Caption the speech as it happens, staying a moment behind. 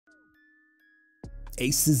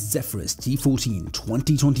Asus Zephyrus G14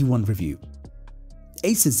 2021 review.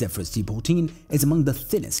 Asus Zephyrus G14 is among the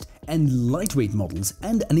thinnest and lightweight models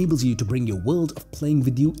and enables you to bring your world of playing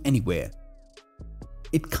with you anywhere.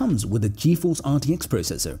 It comes with a GeForce RTX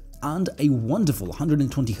processor and a wonderful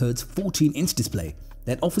 120Hz 14-inch display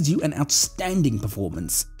that offers you an outstanding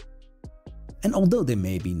performance. And although there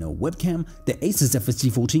may be no webcam, the Asus Zephyrus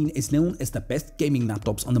G14 is known as the best gaming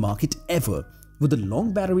laptops on the market ever, with a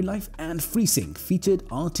long battery life and FreeSync featured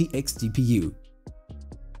RTX GPU.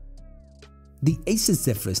 The Asus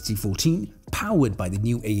Zephyrus G14, powered by the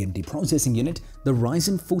new AMD processing unit, the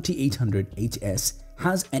Ryzen 4800HS,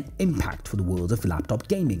 has an impact for the world of laptop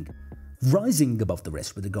gaming. Rising above the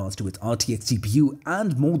rest with regards to its RTX GPU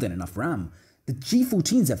and more than enough RAM, the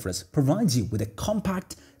G14 Zephyrus provides you with a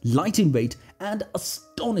compact, light in weight and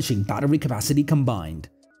astonishing battery capacity combined.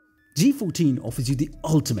 G14 offers you the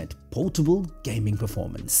ultimate portable gaming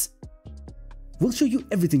performance. We'll show you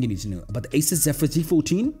everything you need to know about the Asus Zephyrus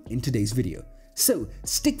G14 in today's video. So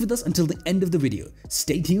stick with us until the end of the video.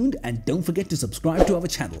 Stay tuned and don't forget to subscribe to our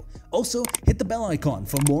channel. Also hit the bell icon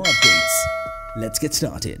for more updates. Let's get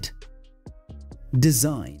started.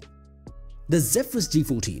 Design. The Zephyrus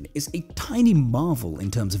G14 is a tiny marvel in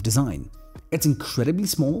terms of design. It's incredibly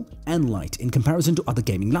small and light in comparison to other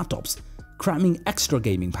gaming laptops, cramming extra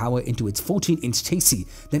gaming power into its 14-inch chassis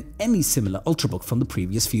than any similar Ultrabook from the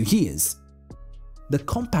previous few years. The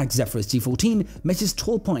compact Zephyrus G14 measures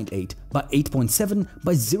 12.8 by 8.7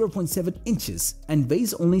 by 0.7 inches and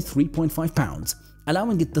weighs only 3.5 pounds,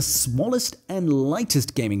 allowing it the smallest and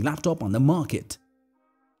lightest gaming laptop on the market.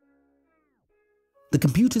 The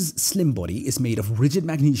computer's slim body is made of rigid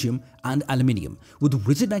magnesium and aluminium, with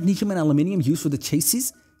rigid magnesium and aluminium used for the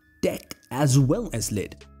chassis, deck as well as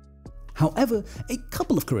lid. However, a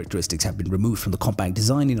couple of characteristics have been removed from the compact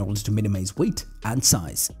design in order to minimize weight and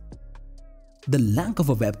size. The lack of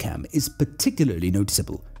a webcam is particularly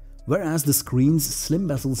noticeable, whereas the screen's slim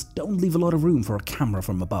bezels don't leave a lot of room for a camera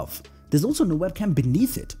from above. There's also no webcam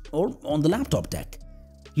beneath it or on the laptop deck.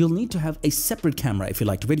 You'll need to have a separate camera if you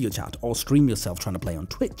like to video chat or stream yourself trying to play on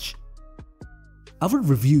Twitch. Our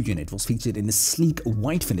review unit was featured in a sleek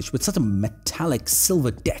white finish with such a metallic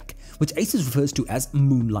silver deck, which Asus refers to as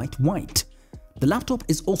Moonlight White. The laptop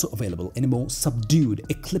is also available in a more subdued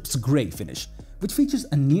Eclipse Grey finish, which features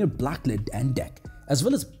a near black lid and deck, as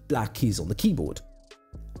well as black keys on the keyboard.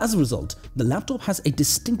 As a result, the laptop has a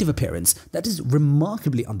distinctive appearance that is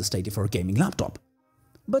remarkably understated for a gaming laptop.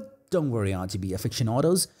 But don't worry RGB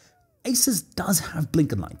aficionados, Asus does have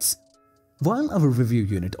blinker lights. While our review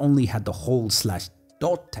unit only had the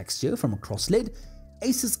hole/dot texture from a cross lid,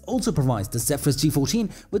 Asus also provides the Zephyrus G14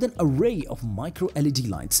 with an array of micro LED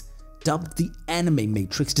lights, dubbed the Anime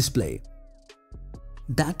Matrix display,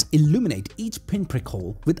 that illuminate each pinprick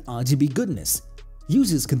hole with RGB goodness.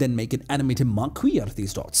 Users can then make an animated marquee out of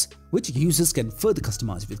these dots, which users can further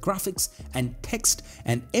customize with graphics and text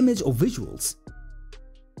and image or visuals.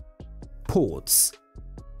 Ports.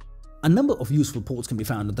 A number of useful ports can be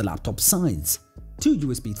found on the laptop sides. 2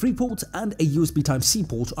 USB 3 ports and a USB Type-C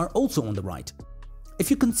port are also on the right. If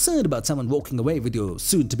you're concerned about someone walking away with your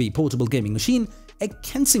soon-to-be portable gaming machine, a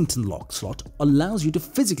Kensington lock slot allows you to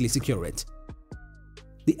physically secure it.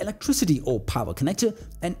 The electricity or power connector,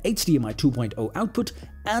 an HDMI 2.0 output,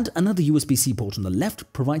 and another USB-C port on the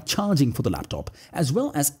left provide charging for the laptop, as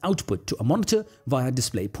well as output to a monitor via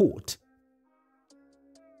DisplayPort.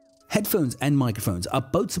 Headphones and microphones are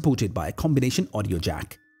both supported by a combination audio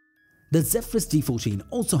jack. The Zephyrus G14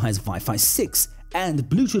 also has Wi-Fi 6 and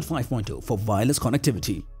Bluetooth 5.0 for wireless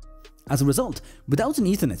connectivity. As a result, without an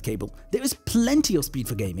Ethernet cable, there is plenty of speed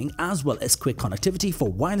for gaming as well as quick connectivity for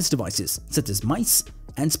wireless devices such as mice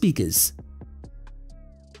and speakers.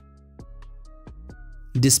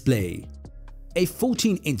 Display. A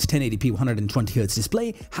 14-inch 1080p 120Hz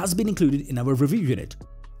display has been included in our review unit.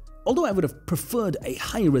 Although I would have preferred a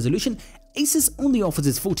higher resolution, Asus only offers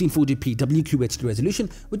its 1440p WQHD resolution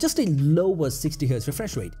with just a lower 60Hz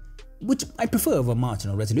refresh rate, which I prefer over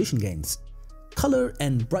marginal resolution gains. Color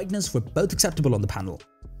and brightness were both acceptable on the panel.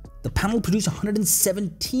 The panel produced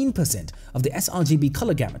 117% of the sRGB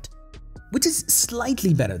color gamut, which is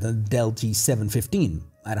slightly better than the Dell G715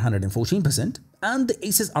 at 114% and the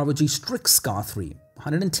Asus ROG Strix Scar 3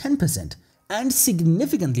 110%, and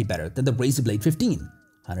significantly better than the Razer Blade 15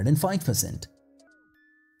 105%.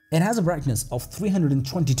 It has a brightness of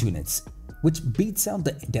 322 nits, which beats out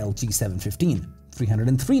the Dell G715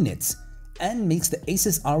 303 nits and makes the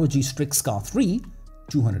Asus ROG Strix Scar 3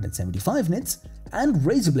 275 nits and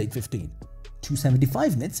Razer Blade 15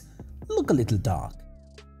 275 nits look a little dark.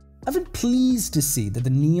 I've been pleased to see that the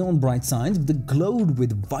neon bright signs that glowed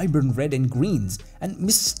with vibrant red and greens and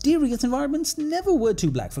mysterious environments never were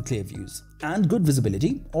too black for clear views and good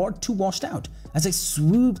visibility or too washed out as I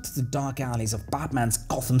swooped through the dark alleys of Batman's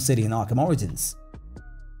Gotham City in Arkham Origins.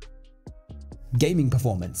 Gaming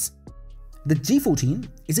performance. The G14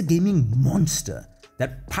 is a gaming monster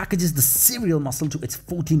that packages the serial muscle to its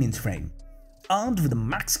 14-inch frame. Armed with a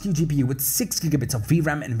max-Q GPU with 6GB of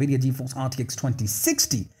VRAM and NVIDIA GeForce RTX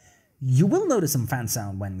 2060, you will notice some fan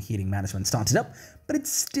sound when heating management started up, but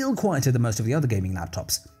it's still quieter than most of the other gaming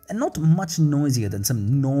laptops, and not much noisier than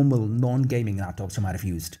some normal non-gaming laptops you might have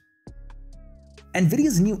used.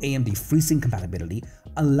 NVIDIA's new AMD FreeSync compatibility,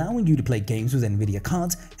 allowing you to play games with NVIDIA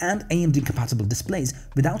cards and AMD-compatible displays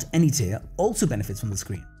without any tear, also benefits from the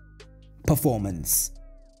screen. Performance.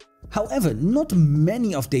 However, not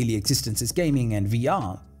many of daily existence is gaming and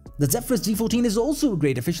VR. The Zephyrus G14 is also a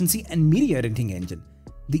great efficiency and media editing engine.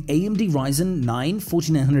 The AMD Ryzen 9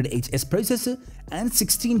 4900HS processor and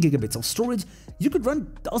 16GB of storage, you could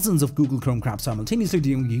run dozens of Google Chrome crap simultaneously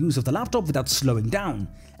during use of the laptop without slowing down,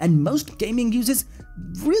 and most gaming users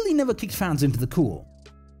really never kicked fans into the cool.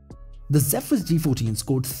 The Zephyrus G14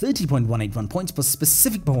 scored 30.181 points per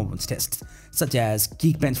specific performance tests, such as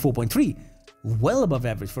Geekbench 4.3, well above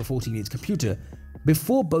average for a 14-inch computer,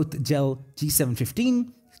 before both the Dell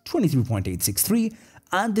G715 23.863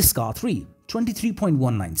 and the SCAR 3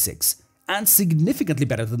 23.196, and significantly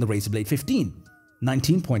better than the Razer Blade 15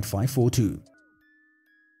 19.542.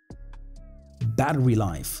 Battery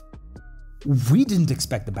life. We didn't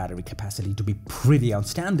expect the battery capacity to be pretty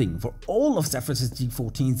outstanding for all of Zephyrus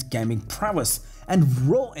G14's gaming prowess and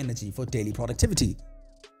raw energy for daily productivity.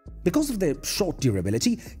 Because of their short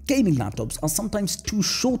durability, gaming laptops are sometimes too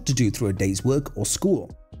short to do through a day's work or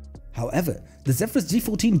school. However, the Zephyrus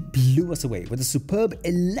G14 blew us away with a superb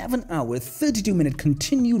 11-hour 32-minute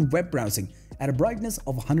continued web browsing at a brightness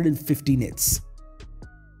of 150 nits.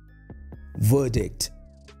 Verdict.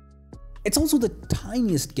 It's also the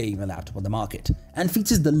tiniest gamer laptop on the market and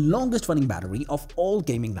features the longest running battery of all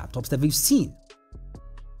gaming laptops that we've seen.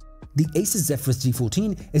 The Asus Zephyrus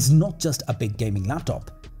G14 is not just a big gaming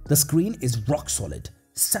laptop. The screen is rock solid,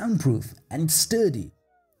 soundproof and sturdy.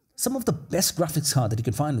 Some of the best graphics cards that you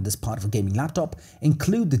can find on this part of a gaming laptop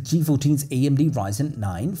include the G14's AMD Ryzen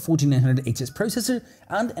 9 4900HS processor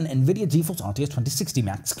and an NVIDIA GeForce RTX 2060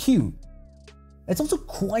 Max-Q. It's also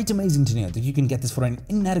quite amazing to know that you can get this for an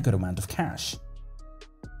inadequate amount of cash.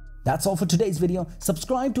 That's all for today's video.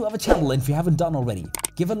 Subscribe to our channel if you haven't done already.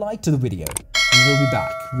 Give a like to the video. We will be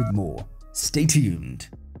back with more. Stay tuned.